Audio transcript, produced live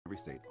Every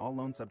state. All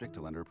loans subject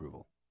to lender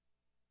approval.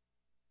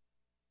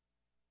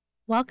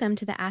 Welcome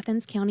to the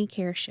Athens County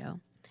Care Show.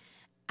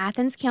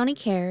 Athens County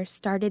Care,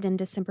 started in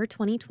December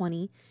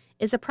 2020,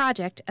 is a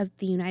project of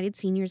the United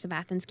Seniors of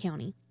Athens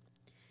County.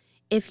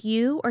 If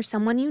you or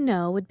someone you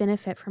know would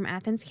benefit from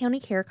Athens County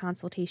Care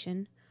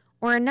consultation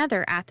or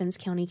another Athens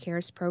County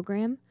Cares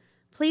program,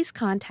 please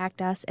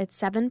contact us at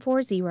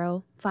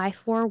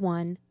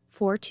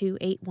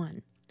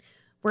 740-541-4281.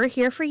 We're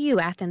here for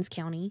you, Athens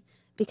County,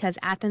 because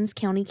Athens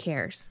County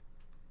cares.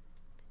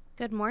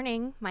 Good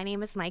morning. My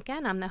name is Micah,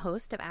 and I'm the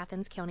host of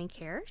Athens County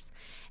Cares.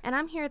 And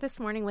I'm here this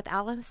morning with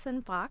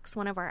Allison Fox,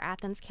 one of our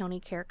Athens County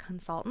Care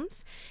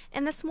consultants.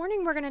 And this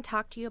morning we're going to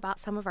talk to you about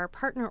some of our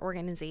partner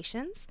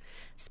organizations,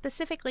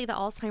 specifically the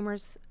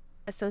Alzheimer's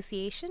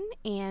Association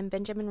and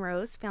Benjamin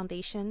Rose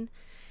Foundation.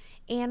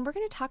 And we're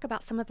going to talk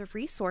about some of the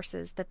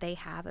resources that they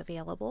have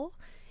available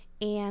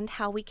and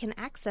how we can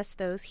access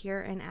those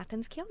here in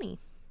Athens County.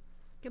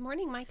 Good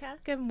morning, Micah.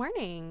 Good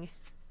morning.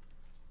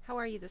 How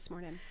are you this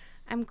morning?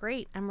 I'm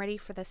great. I'm ready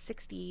for the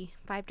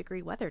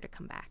 65-degree weather to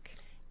come back.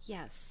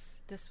 Yes,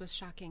 this was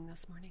shocking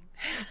this morning.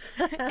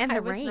 And the I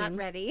was rain. not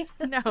ready.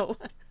 No.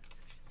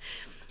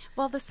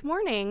 Well, this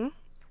morning,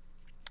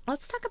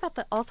 let's talk about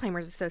the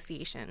Alzheimer's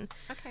Association.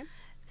 Okay.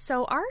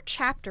 So our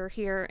chapter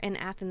here in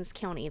Athens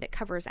County that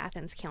covers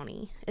Athens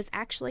County is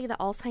actually the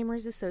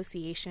Alzheimer's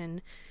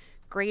Association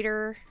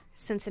Greater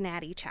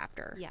Cincinnati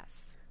chapter.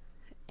 Yes.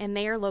 And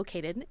they are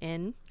located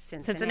in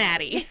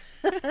Cincinnati.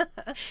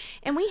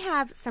 And we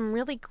have some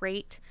really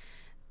great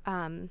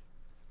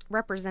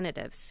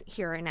representatives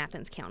here in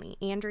Athens County,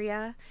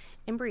 Andrea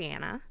and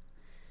Brianna,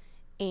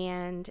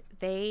 and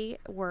they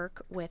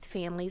work with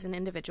families and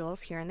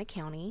individuals here in the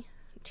county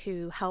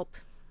to help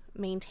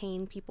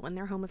maintain people in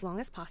their home as long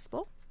as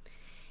possible.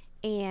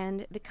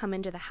 And they come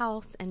into the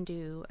house and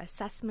do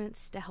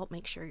assessments to help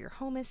make sure your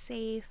home is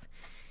safe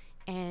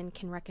and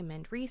can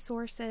recommend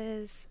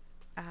resources,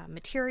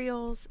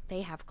 materials.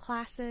 They have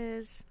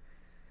classes.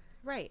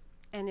 Right.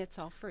 And it's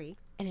all free.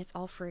 And it's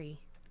all free.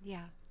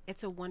 Yeah.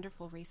 It's a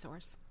wonderful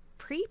resource.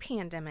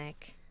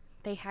 Pre-pandemic,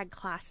 they had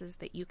classes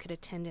that you could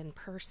attend in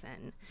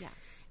person.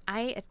 Yes.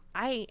 I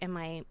and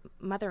my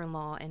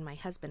mother-in-law and my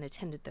husband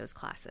attended those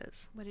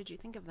classes. What did you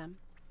think of them?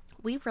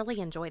 We really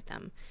enjoyed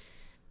them.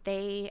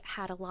 They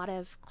had a lot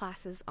of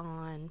classes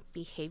on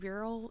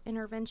behavioral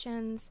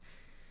interventions,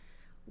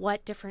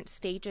 what different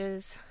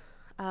stages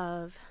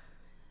of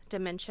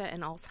dementia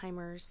and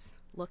Alzheimer's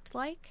looked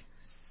like.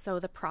 So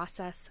the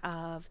process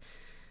of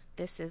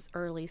this is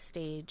early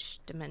stage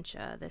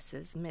dementia, this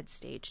is mid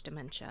stage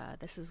dementia,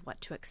 this is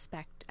what to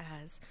expect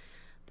as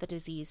the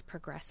disease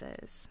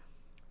progresses.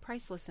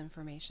 Priceless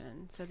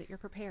information so that you're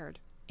prepared.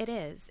 It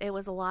is. It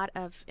was a lot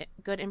of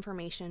good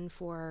information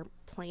for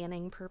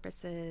planning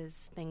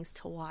purposes, things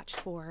to watch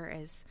for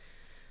as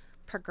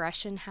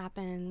progression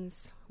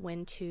happens,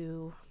 when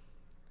to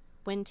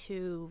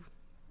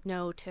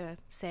know to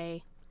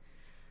say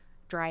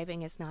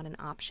driving is not an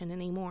option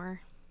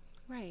anymore.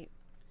 Right.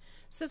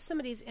 So if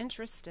somebody's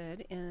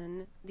interested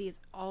in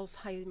these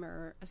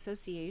Alzheimer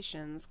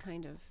associations,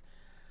 kind of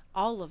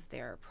all of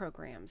their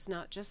programs,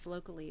 not just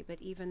locally,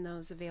 but even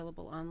those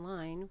available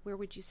online, where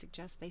would you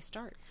suggest they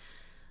start?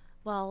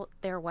 Well,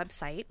 their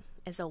website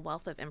is a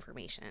wealth of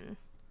information,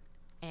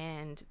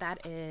 and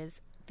that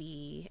is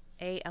the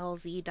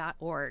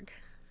alz.org.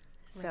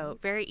 So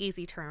Right. very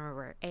easy to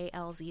remember,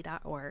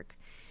 alz.org.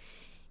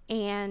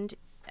 And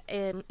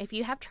if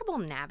you have trouble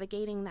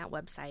navigating that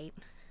website,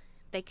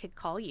 they could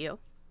call you,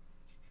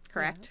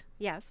 correct?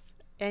 Yeah. Yes.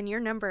 And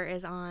your number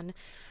is on...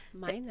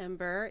 My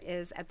number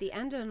is at the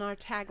end on our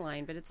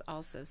tagline, but it's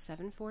also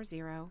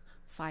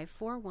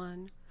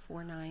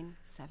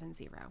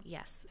 740-541-4970.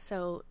 Yes.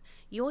 So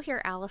you'll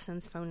hear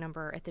Allison's phone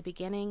number at the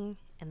beginning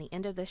and the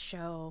end of this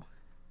show,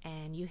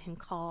 and you can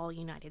call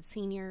United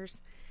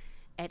Seniors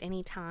at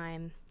any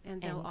time.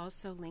 And they'll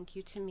also link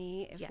you to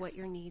me if what Yes.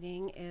 you're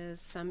needing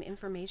is some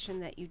information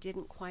that you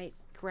didn't quite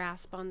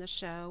grasp on the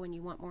show and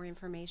you want more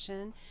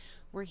information.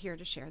 We're here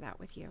to share that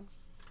with you.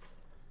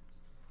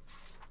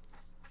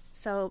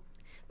 So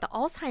the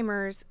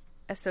Alzheimer's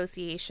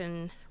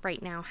Association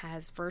right now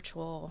has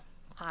virtual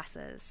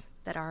classes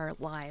that are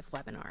live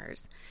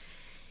webinars.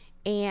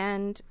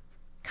 And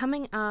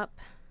coming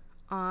up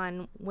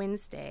on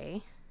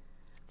Wednesday,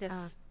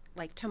 This,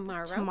 like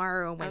tomorrow?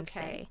 tomorrow Wednesday.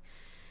 Okay.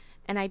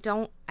 And I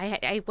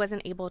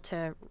wasn't able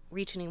to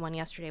reach anyone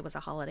yesterday. It was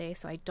a holiday,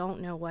 so I don't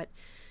know what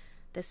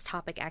this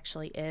topic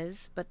actually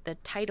is, but the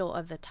title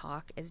of the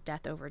talk is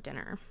Death Over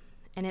Dinner.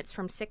 And it's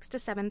from 6 to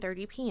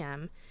 7:30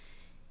 p.m.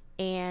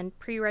 And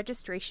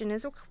pre-registration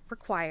is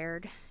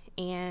required,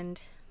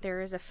 and there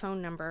is a phone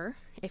number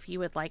if you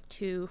would like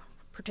to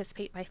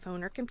participate by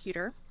phone or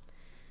computer.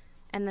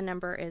 And the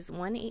number is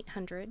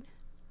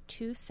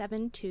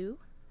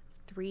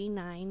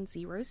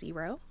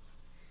 1-800-272-3900.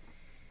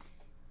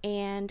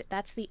 And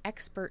that's the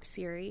expert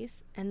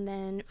series. And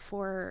then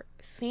for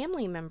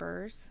family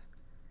members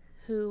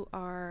who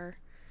are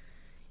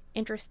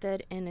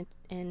interested in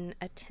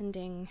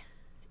attending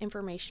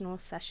informational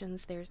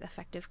sessions, there's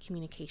effective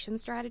communication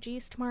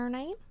strategies tomorrow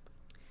night.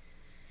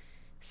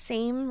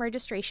 Same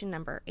registration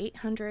number,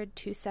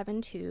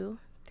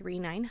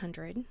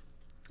 800-272-3900.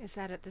 Is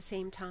that at the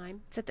same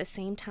time? It's at the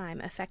same time.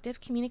 Effective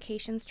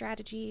communication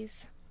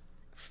strategies.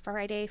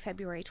 Friday,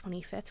 February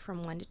 25th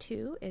from 1 to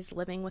 2 is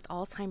Living with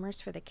Alzheimer's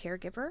for the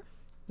Caregiver.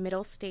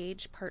 Middle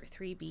Stage Part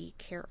 3B,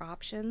 Care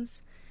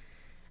Options.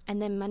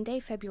 And then Monday,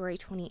 February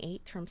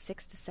 28th from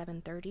 6 to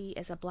 7:30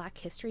 is a Black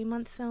History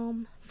Month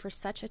film, For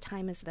Such a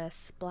Time as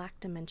This, Black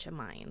Dementia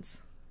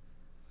Minds.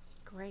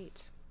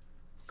 Great.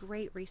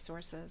 Great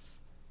resources.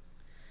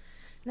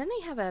 And then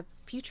they have a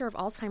Future of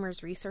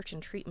Alzheimer's Research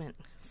and Treatment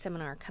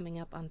seminar coming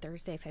up on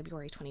Thursday,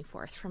 February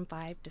 24th from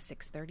 5 to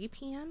 6:30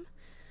 p.m.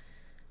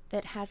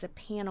 that has a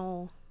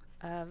panel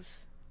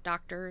of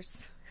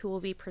doctors who will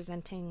be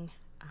presenting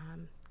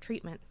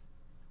treatment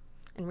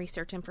and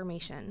research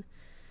information.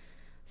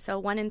 So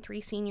 1 in 3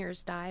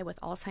 seniors die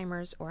with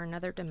Alzheimer's or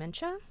another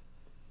dementia.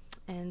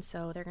 And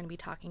so they're going to be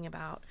talking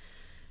about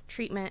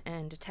treatment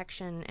and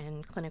detection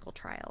and clinical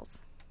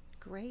trials.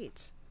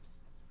 Great.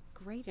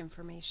 Great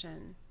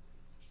information.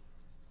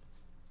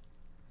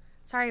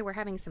 Sorry, we're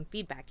having some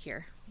feedback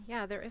here.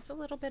 Yeah, there is a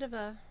little bit of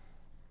a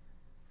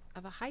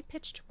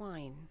high-pitched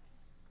whine.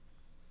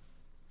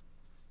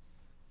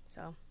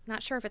 So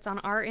not sure if it's on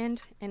our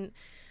end, and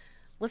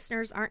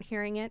listeners aren't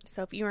hearing it.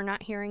 So if you are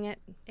not hearing it,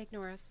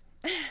 Ignore us.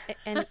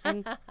 and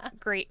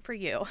great for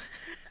you.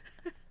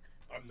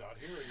 I'm not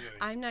hearing it.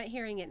 I'm not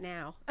hearing it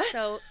now.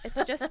 So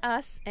it's just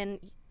us,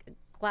 and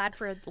glad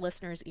for the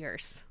listeners'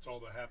 ears. It's all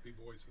the happy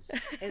voices.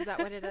 Is that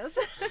what it is?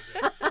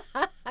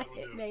 That'll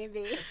do. It may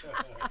be.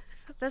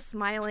 The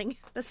smiling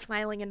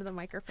into the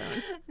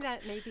microphone.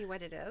 That may be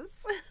what it is.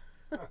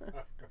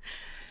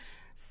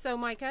 So,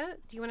 Micah,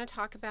 do you want to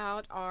talk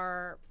about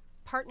our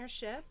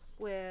partnership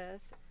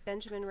with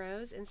Benjamin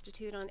Rose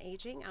Institute on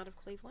Aging out of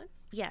Cleveland?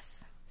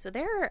 Yes. So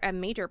they're a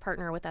major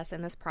partner with us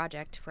in this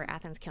project for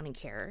Athens County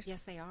Cares.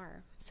 Yes, they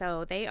are.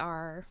 So they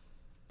are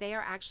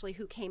Actually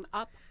who came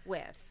up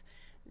with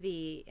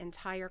the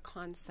entire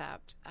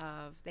concept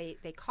of, they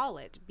call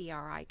it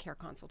BRI Care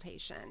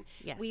Consultation.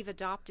 Yes. We've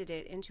adopted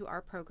it into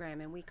our program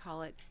and we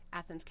call it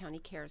Athens County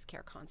Cares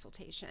Care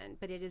Consultation,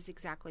 but it is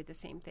exactly the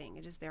same thing.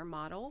 It is their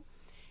model.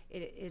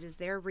 It is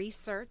their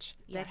research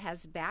that Yes.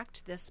 has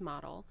backed this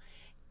model,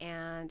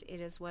 and it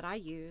is what I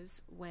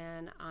use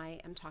when I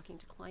am talking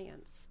to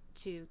clients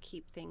to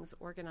keep things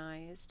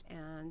organized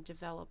and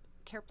develop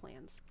care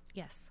plans.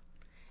 Yes.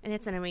 And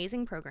it's an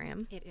amazing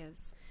program. It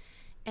is.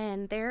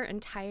 And their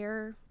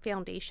entire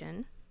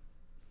foundation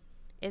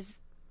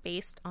is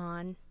based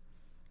on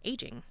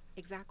aging.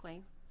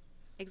 Exactly.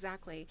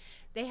 Exactly.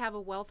 They have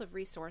a wealth of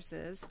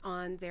resources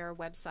on their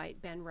website,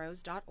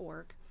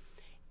 benrose.org,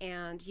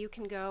 and you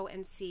can go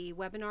and see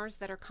webinars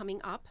that are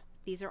coming up.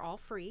 These are all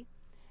free.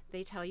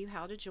 They tell you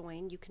how to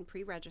join. You can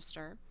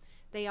pre-register.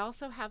 They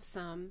also have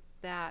some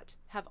that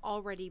have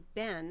already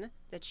been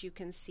that you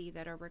can see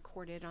that are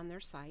recorded on their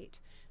site.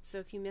 So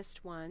if you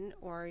missed one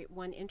or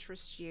one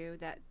interests you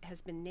that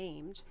has been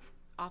named,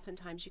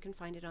 oftentimes you can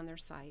find it on their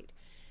site.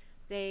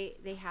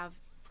 They have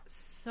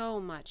so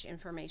much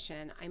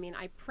information. I mean,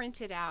 I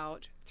printed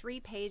out 3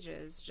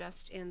 pages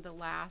just in the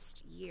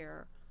last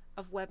year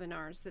of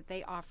webinars that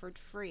they offered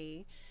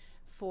free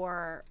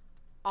for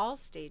all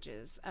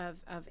stages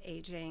of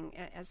aging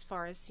as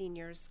far as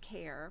seniors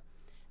care,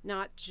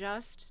 not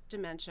just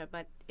dementia,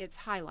 but it's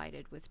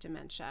highlighted with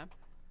dementia.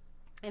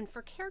 And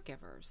for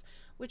caregivers,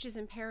 which is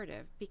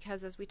imperative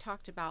because as we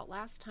talked about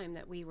last time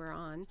that we were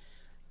on,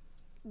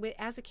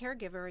 as a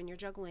caregiver and you're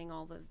juggling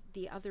all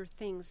the other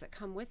things that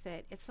come with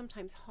it, it's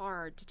sometimes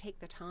hard to take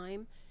the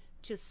time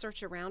to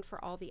search around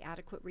for all the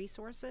adequate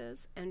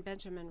resources, and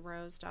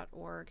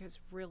benjaminrose.org has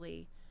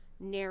really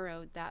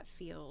narrowed that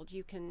field.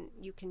 You can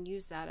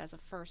use that as a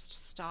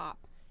first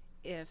stop.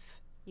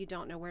 If you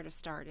don't know where to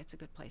start, it's a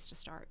good place to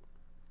start.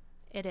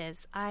 It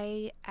is.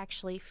 I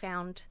actually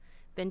found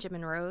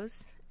Benjamin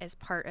Rose as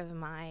part of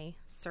my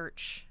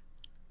search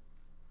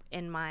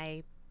in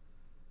my,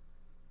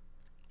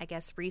 I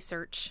guess,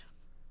 research.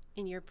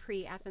 In your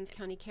pre-Athens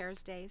County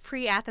Cares days?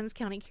 Pre-Athens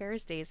County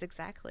Cares days,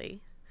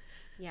 exactly.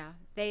 Yeah,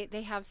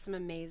 they have some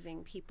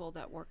amazing people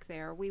that work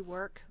there. We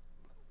work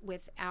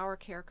with our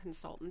care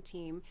consultant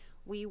team.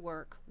 We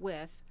work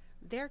with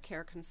their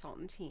care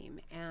consultant team,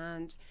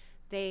 and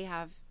they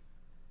have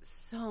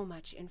so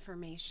much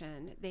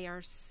information. They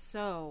are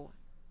so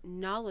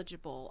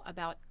knowledgeable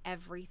about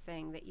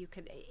everything that you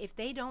could, if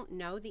they don't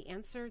know the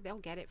answer, they'll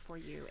get it for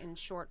you in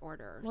short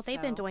order. Well,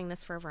 they've been doing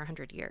this for over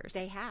 100 years.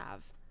 They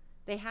have.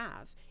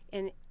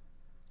 And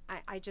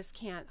I just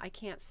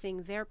can't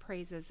sing their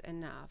praises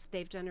enough.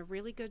 They've done a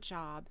really good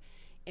job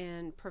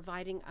in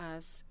providing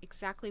us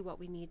exactly what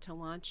we need to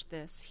launch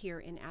this here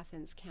in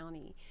Athens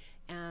County.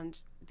 And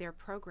their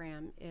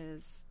program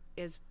is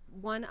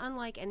one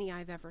unlike any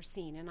I've ever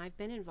seen. And I've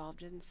been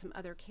involved in some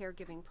other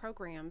caregiving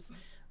programs,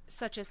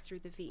 such as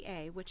through the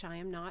VA, which I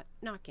am not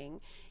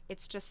knocking.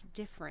 It's just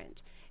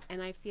different.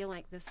 And I feel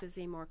like this is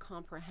a more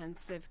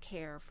comprehensive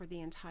care for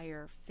the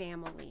entire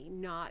family,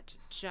 not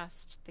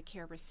just the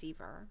care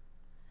receiver.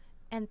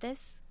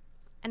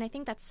 And I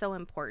think that's so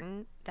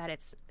important that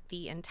it's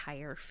the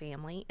entire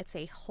family. It's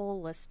a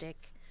holistic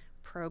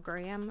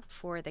program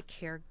for the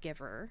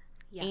caregiver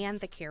Yes. and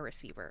the care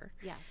receiver.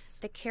 Yes.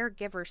 The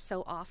caregiver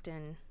so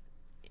often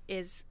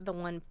is the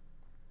one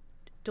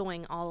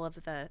doing all of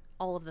the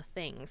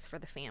things for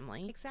the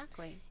family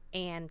Exactly.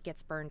 and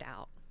gets burned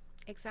out.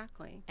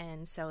 Exactly.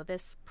 And so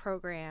this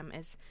program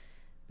is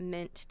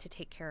meant to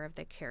take care of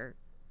the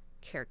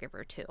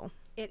caregiver too.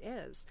 It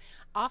is.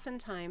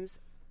 Oftentimes,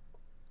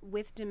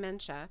 with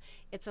dementia,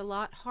 it's a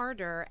lot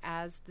harder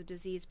as the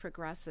disease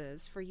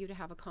progresses for you to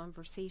have a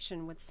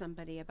conversation with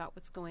somebody about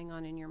what's going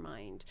on in your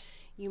mind.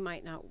 You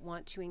might not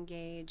want to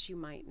engage, you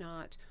might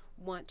not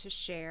want to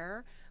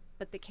share,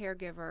 but the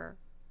caregiver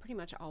pretty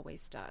much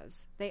always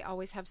does. They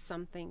always have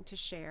something to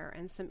share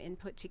and some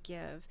input to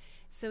give.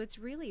 So it's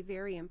really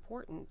very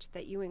important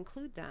that you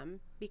include them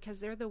because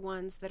they're the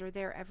ones that are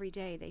there every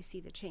day. They see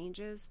the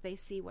changes, they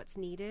see what's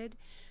needed.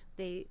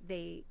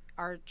 They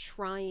are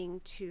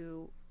trying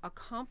to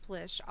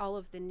accomplish all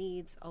of the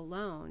needs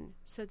alone,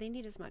 so they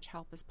need as much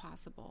help as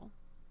possible.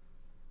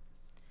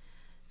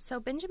 So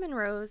Benjamin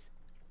Rose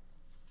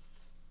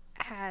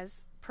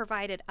has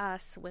provided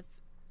us with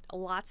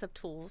lots of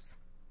tools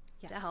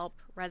to help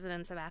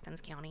residents of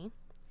Athens County.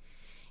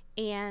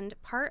 And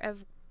part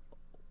of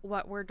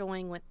what we're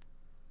doing with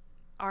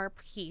our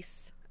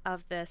piece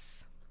of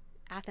this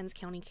Athens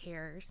County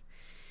Cares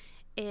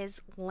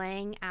is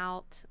laying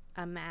out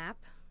a map,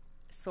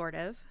 sort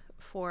of,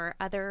 for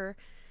other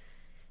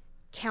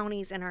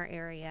counties in our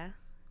area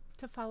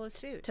To follow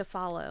suit. to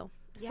follow.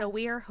 So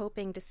we Yes. are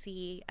hoping to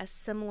see a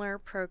similar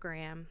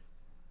program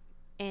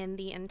in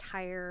the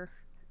entire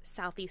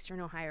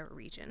southeastern Ohio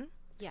region,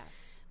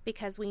 Yes.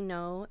 because we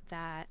know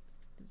that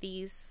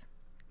these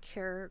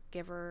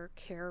caregiver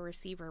care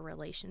receiver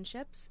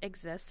relationships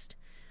exist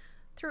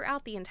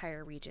throughout the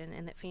entire region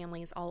and that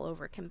families all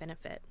over can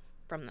benefit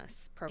from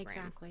this program.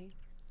 Exactly.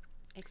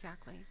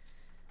 Exactly.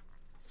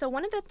 So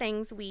one of the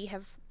things we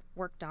have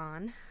worked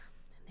on,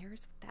 and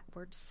there's that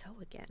word "so"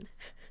 again.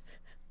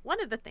 One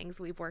of the things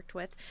we've worked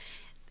with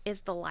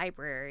is the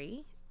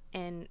library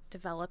and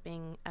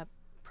developing a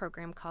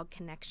program called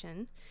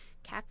Connection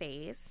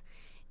Cafes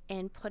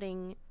and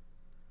putting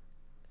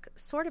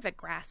sort of a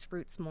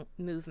grassroots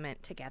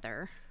movement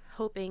together,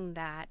 hoping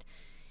that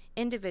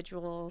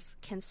individuals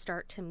can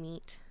start to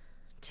meet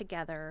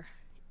together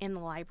in the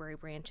library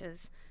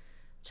branches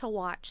to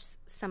watch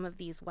some of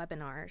these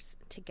webinars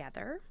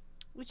together.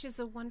 Which is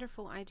a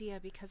wonderful idea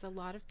because a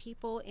lot of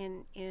people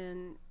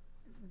in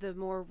the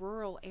more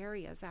rural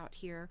areas out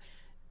here,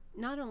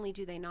 not only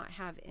do they not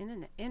have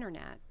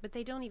internet, but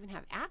they don't even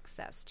have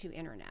access to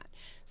internet.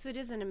 So it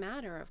isn't a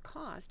matter of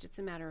cost, it's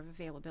a matter of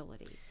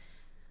availability.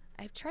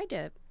 I've tried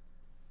to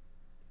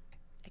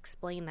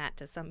explain that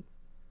to some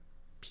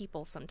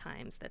people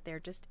sometimes, that there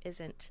just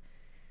isn't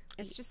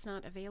It's just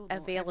not available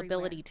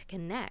availability everywhere. to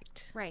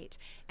connect. Right.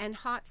 And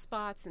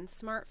hotspots and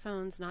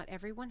smartphones, not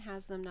everyone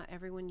has them, not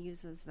everyone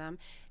uses them.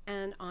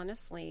 And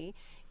honestly,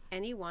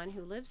 anyone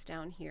who lives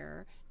down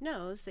here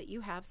knows that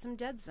you have some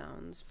dead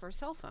zones for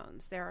cell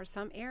phones. There are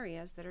some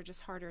areas that are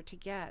just harder to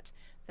get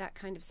that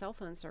kind of cell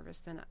phone service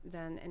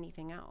than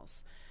anything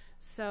else.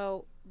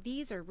 So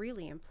these are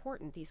really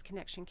important, these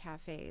connection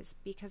cafes,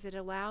 because it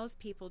allows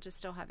people to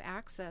still have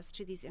access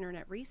to these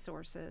internet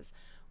resources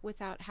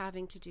without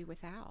having to do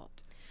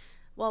without.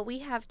 Well, we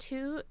have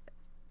 2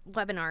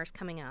 webinars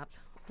coming up.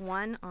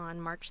 One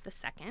on March the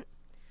 2nd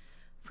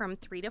from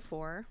 3 to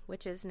 4,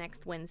 which is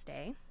next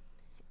Wednesday.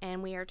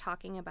 And we are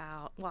talking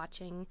about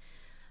watching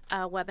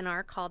a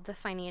webinar called The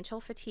Financial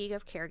Fatigue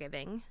of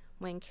Caregiving,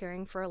 when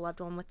caring for a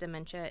loved one with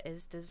dementia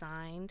is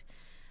designed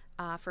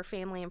for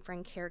family and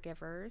friend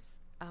caregivers.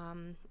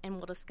 And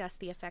we'll discuss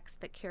the effects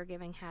that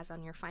caregiving has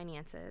on your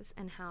finances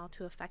and how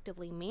to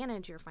effectively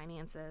manage your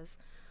finances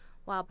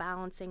while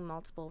balancing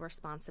multiple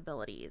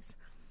responsibilities.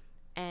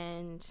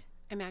 And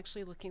I'm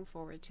actually looking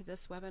forward to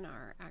this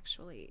webinar,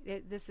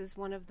 actually. This is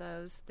one of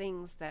those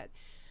things that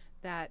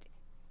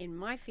in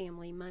my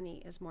family,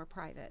 money is more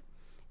private.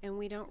 And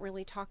we don't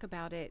really talk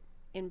about it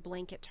in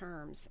blanket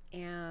terms.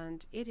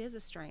 And it is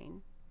a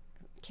strain.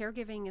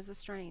 Caregiving is a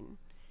strain.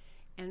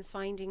 And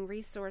finding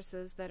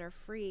resources that are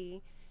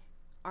free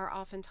are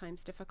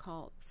oftentimes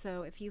difficult.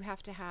 So if you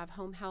have to have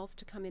home health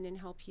to come in and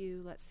help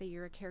you, let's say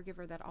you're a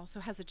caregiver that also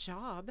has a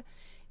job,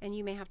 and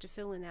you may have to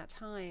fill in that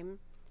time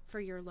for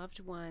your loved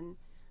one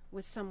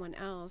with someone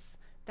else,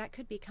 that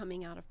could be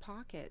coming out of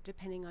pocket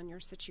depending on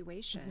your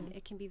situation.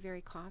 It can be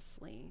very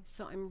costly.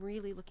 So I'm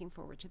really looking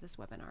forward to this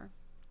webinar.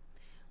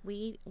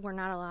 we were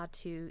not allowed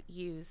to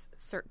use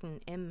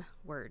certain M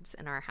words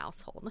in our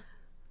household.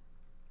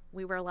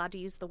 We were allowed to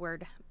use the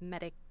word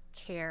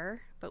Medicare,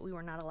 but we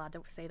were not allowed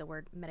to say the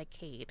word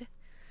Medicaid.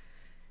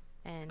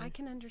 And I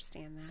can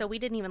understand that. so we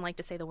didn't even like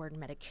to say the word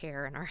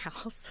Medicare in our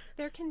house.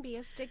 There can be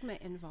a stigma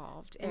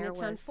involved, and There it's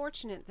was-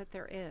 unfortunate that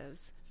there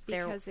is,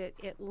 There- because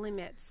it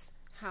limits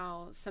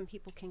how some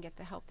people can get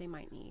the help they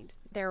might need.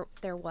 There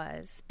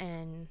was,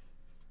 and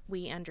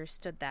we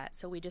understood that,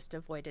 so we just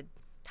avoided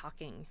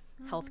talking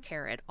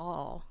healthcare at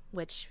all,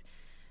 which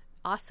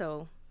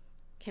also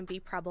can be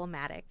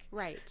problematic.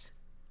 Right.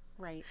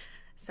 Right.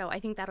 So I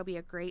think that'll be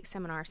a great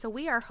seminar. So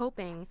we are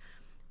hoping,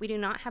 we do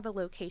not have a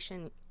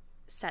location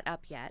set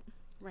up yet.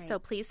 Right. So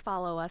please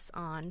follow us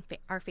on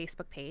our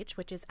Facebook page,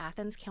 which is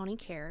Athens County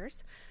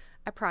Cares,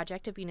 a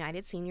project of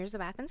United Seniors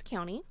of Athens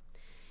County.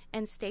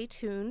 And stay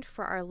tuned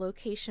for our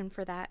location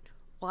for that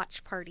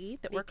watch party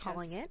that we're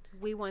calling it.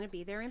 We want to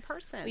be there in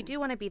person. We do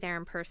want to be there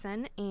in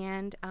person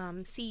and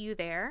see you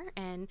there.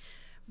 And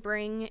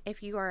bring,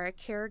 if you are a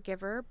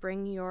caregiver,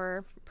 bring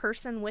your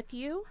person with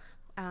you.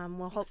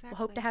 We'll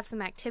hope to have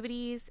some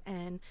activities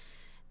and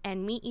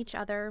meet each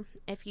other.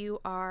 If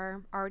you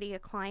are already a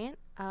client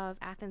of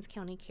Athens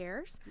County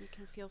Cares, you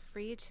can feel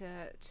free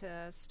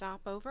to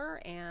stop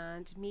over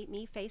and meet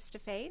me face to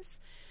face.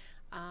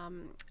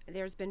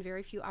 There's been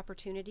very few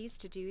opportunities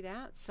to do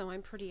that, so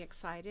I'm pretty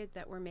excited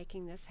that we're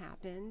making this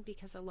happen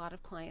because a lot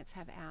of clients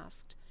have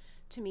asked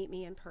to meet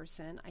me in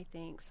person. I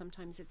think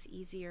sometimes it's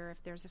easier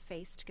if there's a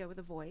face to go with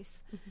a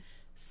voice. Mm-hmm.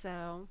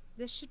 So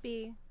this should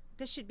be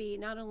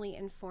not only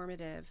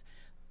informative,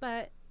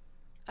 but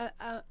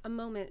a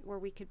moment where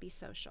we could be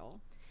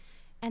social.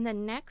 And the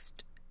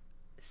next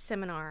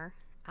seminar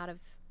out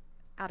of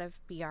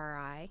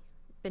BRI,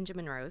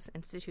 Benjamin Rose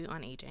Institute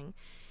on Aging,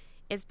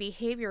 is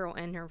behavioral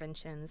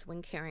interventions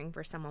when caring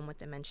for someone with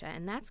dementia,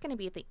 and that's going to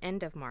be at the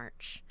end of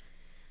March,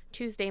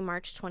 Tuesday,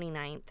 March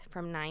 29th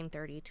from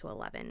 9:30 to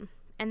 11.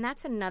 And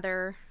that's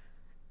another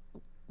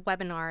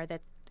webinar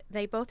that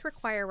they both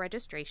require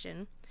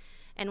registration,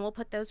 and we'll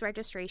put those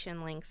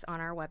registration links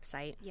on our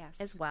website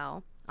as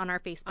well, on our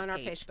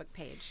Facebook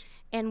page.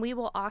 And we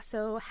will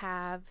also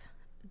have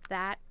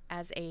that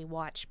as a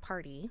watch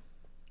party.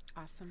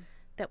 Awesome.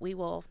 That we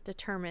will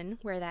determine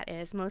where that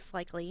is, most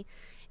likely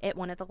at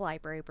one of the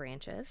library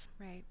branches.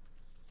 Right.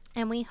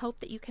 And we hope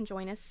that you can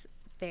join us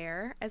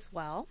there as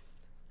well.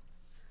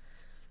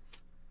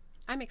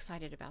 I'm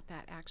excited about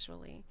that,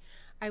 actually.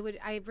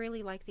 I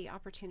really like the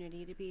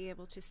opportunity to be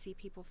able to see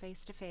people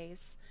face to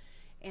face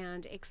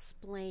and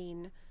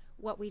explain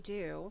what we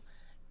do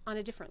on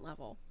a different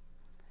level.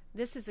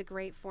 This is a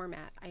great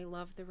format. I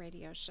love the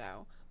radio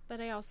show, but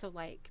I also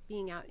like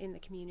being out in the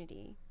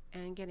community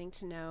and getting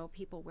to know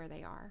people where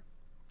they are.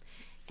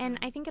 So. And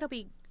I think it'll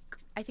be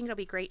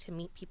great to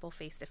meet people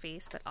face to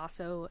face, but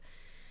also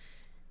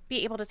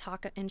be able to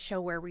talk and show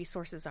where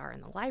resources are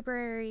in the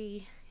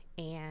library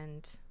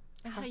and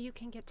how you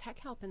can get tech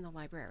help in the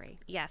library.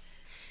 Yes.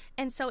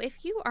 And so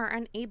if you are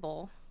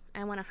unable,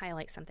 I want to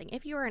highlight something.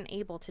 If you are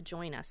unable to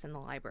join us in the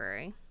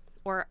library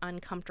or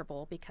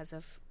uncomfortable because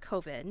of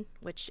COVID,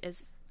 which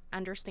is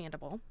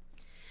understandable,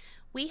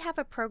 we have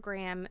a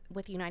program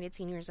with United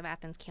Seniors of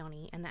Athens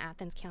County and the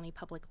Athens County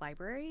Public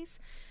Libraries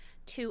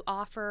to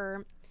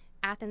offer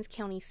Athens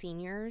County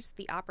seniors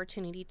the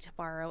opportunity to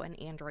borrow an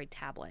Android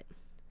tablet.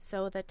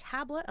 So the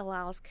tablet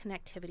allows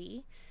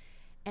connectivity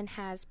and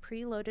has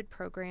preloaded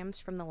programs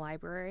from the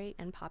library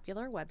and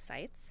popular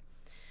websites.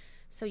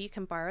 So you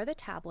can borrow the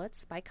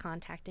tablets by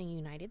contacting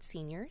United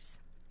Seniors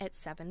at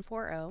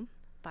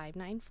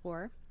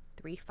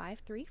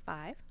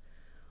 740-594-3535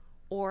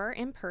 or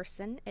in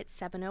person at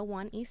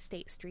 701 East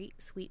State Street,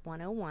 Suite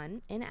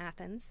 101 in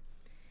Athens,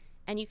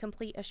 and you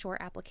complete a short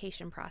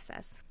application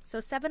process. So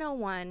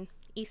 701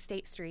 East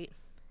State Street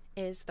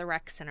is the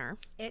rec center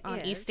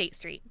East State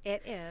Street.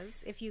 It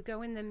is. If you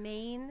go in the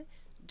main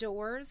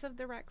doors of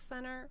the rec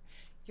center,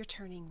 you're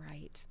turning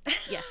right.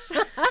 Yes.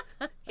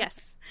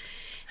 Yes.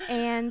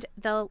 And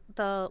the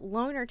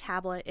loaner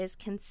tablet is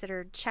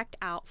considered checked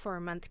out for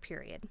a month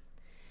period.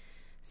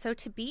 So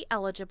to be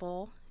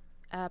eligible,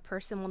 a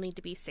person will need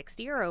to be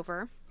 60 or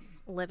over,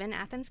 live in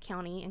Athens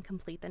County, and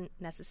complete the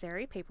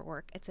necessary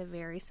paperwork. It's a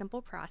very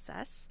simple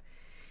process.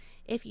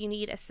 If you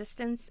need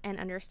assistance in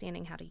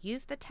understanding how to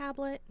use the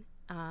tablet,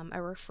 a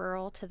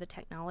referral to the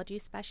technology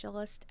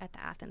specialist at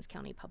the Athens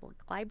County Public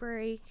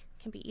Library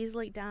can be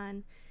easily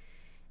done,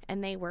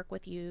 and they work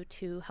with you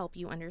to help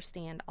you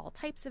understand all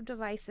types of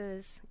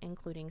devices,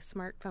 including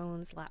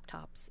smartphones,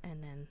 laptops,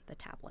 and then the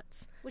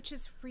tablets. Which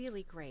is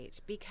really great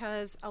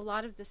because a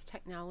lot of this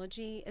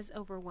technology is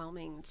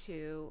overwhelming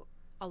to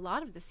a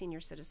lot of the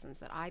senior citizens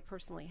that I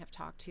personally have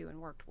talked to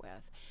and worked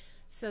with.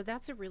 So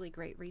that's a really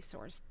great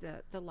resource,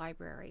 the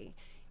library,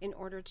 in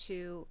order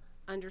to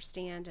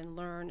understand and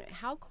learn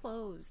how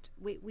closed,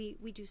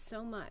 we do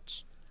so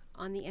much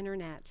on the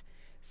internet.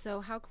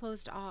 So how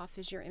closed off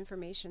is your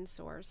information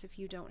source if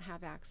you don't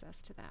have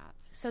access to that?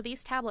 So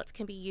these tablets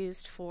can be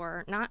used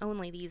for not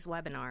only these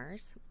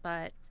webinars,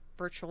 but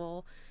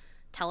virtual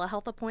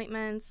telehealth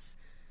appointments,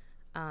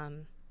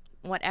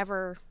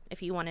 whatever,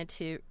 if you wanted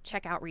to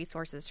check out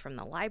resources from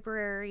the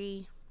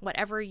library,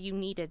 whatever you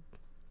needed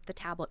the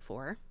tablet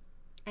for.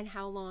 And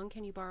how long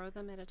can you borrow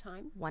them at a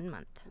time? 1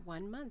 month.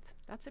 1 month.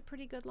 That's a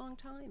pretty good long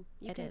time.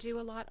 You It can is. do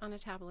a lot on a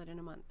tablet in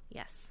a month.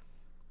 Yes.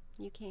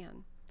 You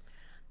can.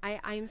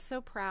 I am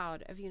so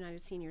proud of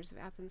United Seniors of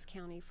Athens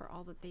County for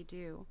all that they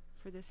do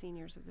for the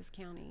seniors of this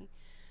county,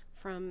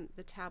 from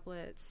the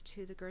tablets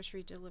to the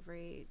grocery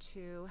delivery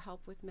to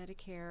help with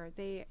Medicare.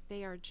 They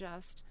are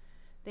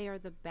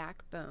the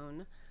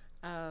backbone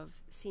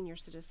of senior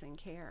citizen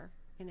care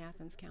in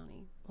Athens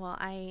County. Well,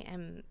 I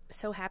am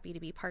so happy to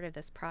be part of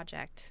this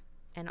project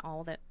and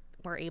all that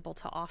we're able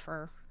to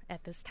offer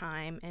at this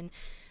time, and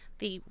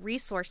the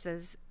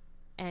resources,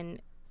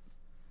 and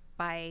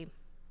by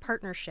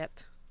partnership,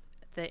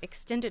 the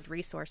extended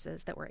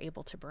resources that we're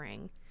able to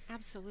bring.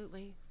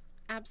 Absolutely.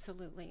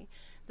 Absolutely.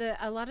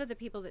 A lot of the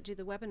people that do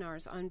the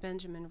webinars on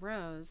Benjamin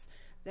Rose,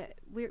 that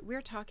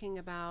we're talking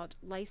about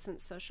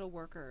licensed social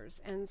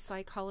workers and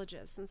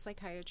psychologists and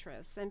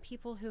psychiatrists and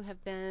people who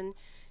have been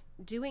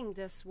doing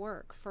this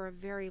work for a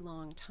very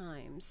long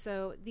time.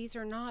 So these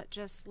are not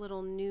just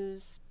little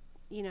news,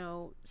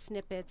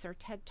 snippets or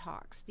TED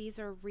Talks. These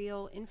are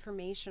real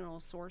informational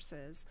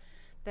sources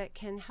that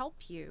can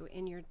help you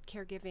in your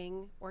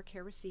caregiving or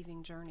care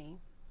receiving journey.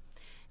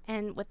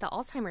 And with the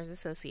Alzheimer's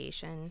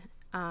Association,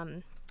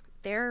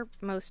 their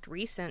most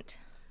recent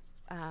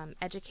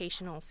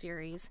educational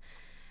series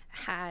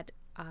had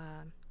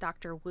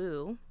Dr.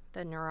 Wu,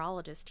 the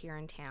neurologist here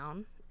in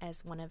town,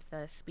 as one of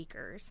the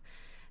speakers.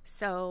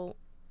 So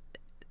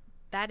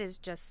that is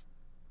just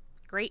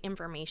great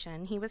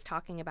information. He was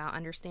talking about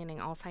understanding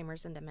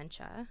Alzheimer's and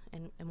dementia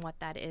and what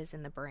that is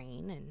in the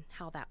brain and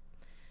how that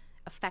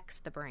affects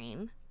the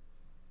brain.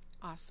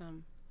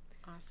 Awesome.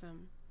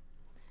 Awesome.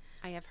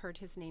 I have heard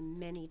his name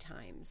many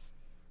times.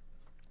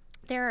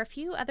 There are a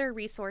few other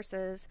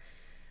resources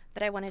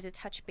that I wanted to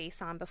touch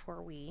base on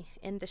before we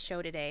end the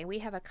show today. We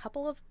have a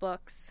couple of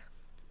books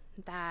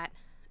that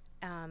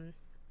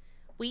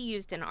we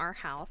used in our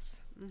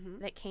house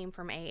that came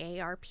from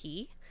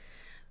AARP,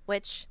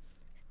 which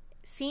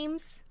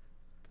seems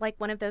like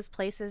one of those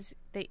places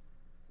that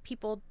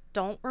people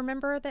don't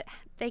remember that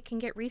they can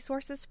get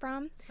resources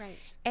from.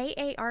 Right.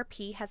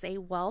 AARP has a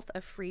wealth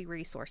of free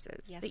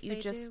resources that you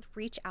they just do.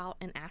 reach out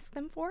and ask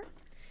them for.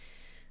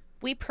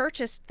 We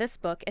purchased this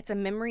book. It's a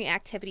memory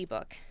activity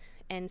book.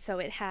 And so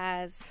it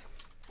has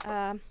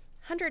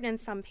 100 and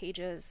some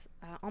pages,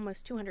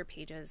 almost 200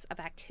 pages of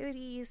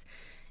activities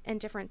and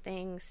different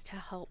things to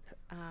help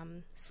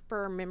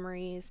spur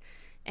memories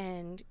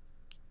and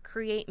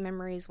create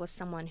memories with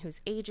someone who's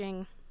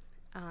aging.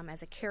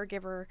 As a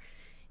caregiver,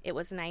 it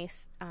was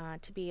nice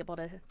to be able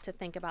to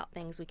think about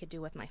things we could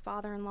do with my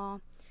father-in-law.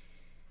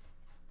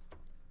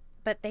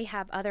 But they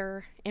have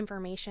other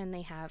information.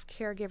 They have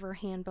caregiver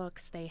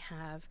handbooks. They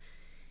have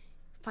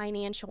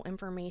financial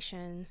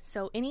information.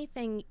 So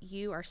anything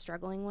you are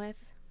struggling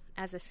with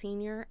as a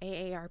senior,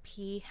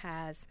 AARP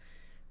has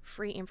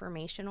free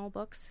informational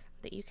books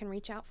that you can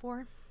reach out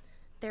for.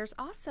 There's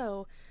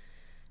also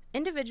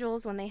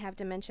individuals, when they have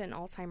dementia and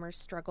Alzheimer's,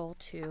 struggle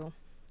to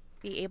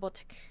be able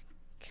to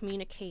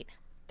communicate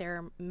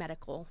their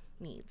medical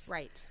needs.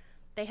 Right.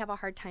 They have a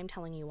hard time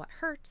telling you what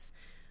hurts,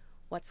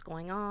 what's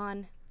going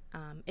on,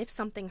 if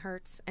something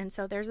hurts. And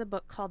so there's a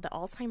book called The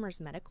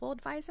Alzheimer's Medical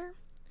Advisor.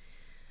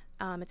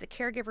 It's a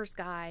caregiver's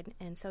guide,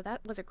 and so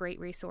that was a great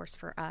resource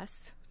for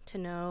us to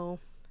know,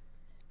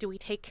 do we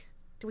take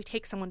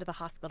someone to the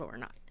hospital or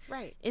not?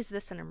 Right. Is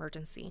this an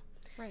emergency?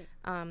 Right.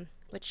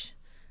 Which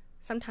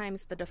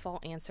sometimes the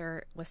default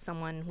answer with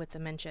someone with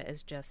dementia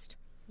is just,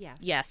 Yes.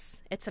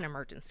 yes, it's an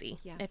emergency.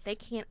 Yes. If they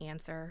can't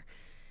answer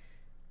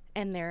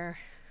and they're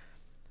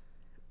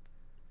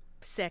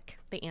sick,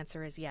 the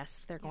answer is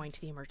yes, they're going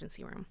to the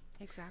emergency room.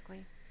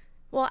 Exactly.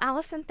 Well,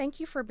 Allison, thank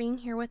you for being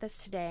here with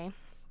us today.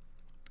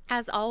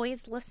 As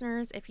always,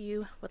 listeners, if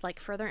you would like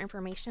further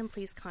information,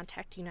 please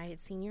contact United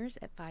Seniors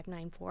at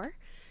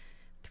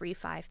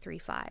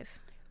 594-3535.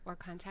 Or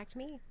contact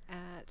me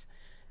at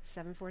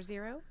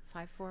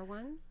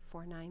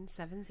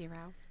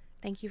 740-541-4970.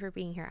 Thank you for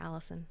being here,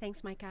 Allison.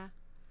 Thanks, Micah.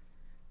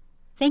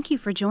 Thank you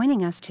for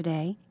joining us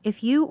today.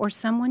 If you or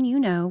someone you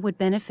know would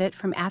benefit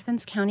from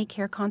Athens County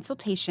Care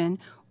Consultation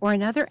or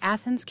another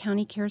Athens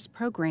County Cares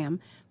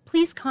program,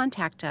 please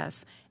contact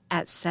us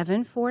at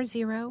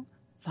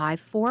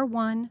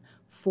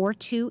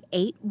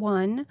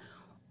 740-541-4281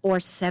 or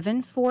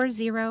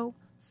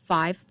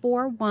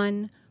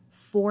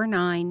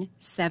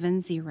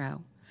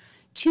 740-541-4970.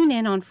 Tune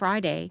in on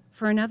Friday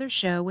for another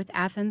show with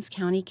Athens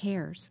County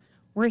Cares.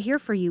 We're here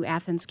for you,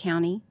 Athens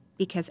County,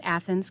 because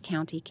Athens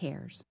County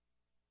cares.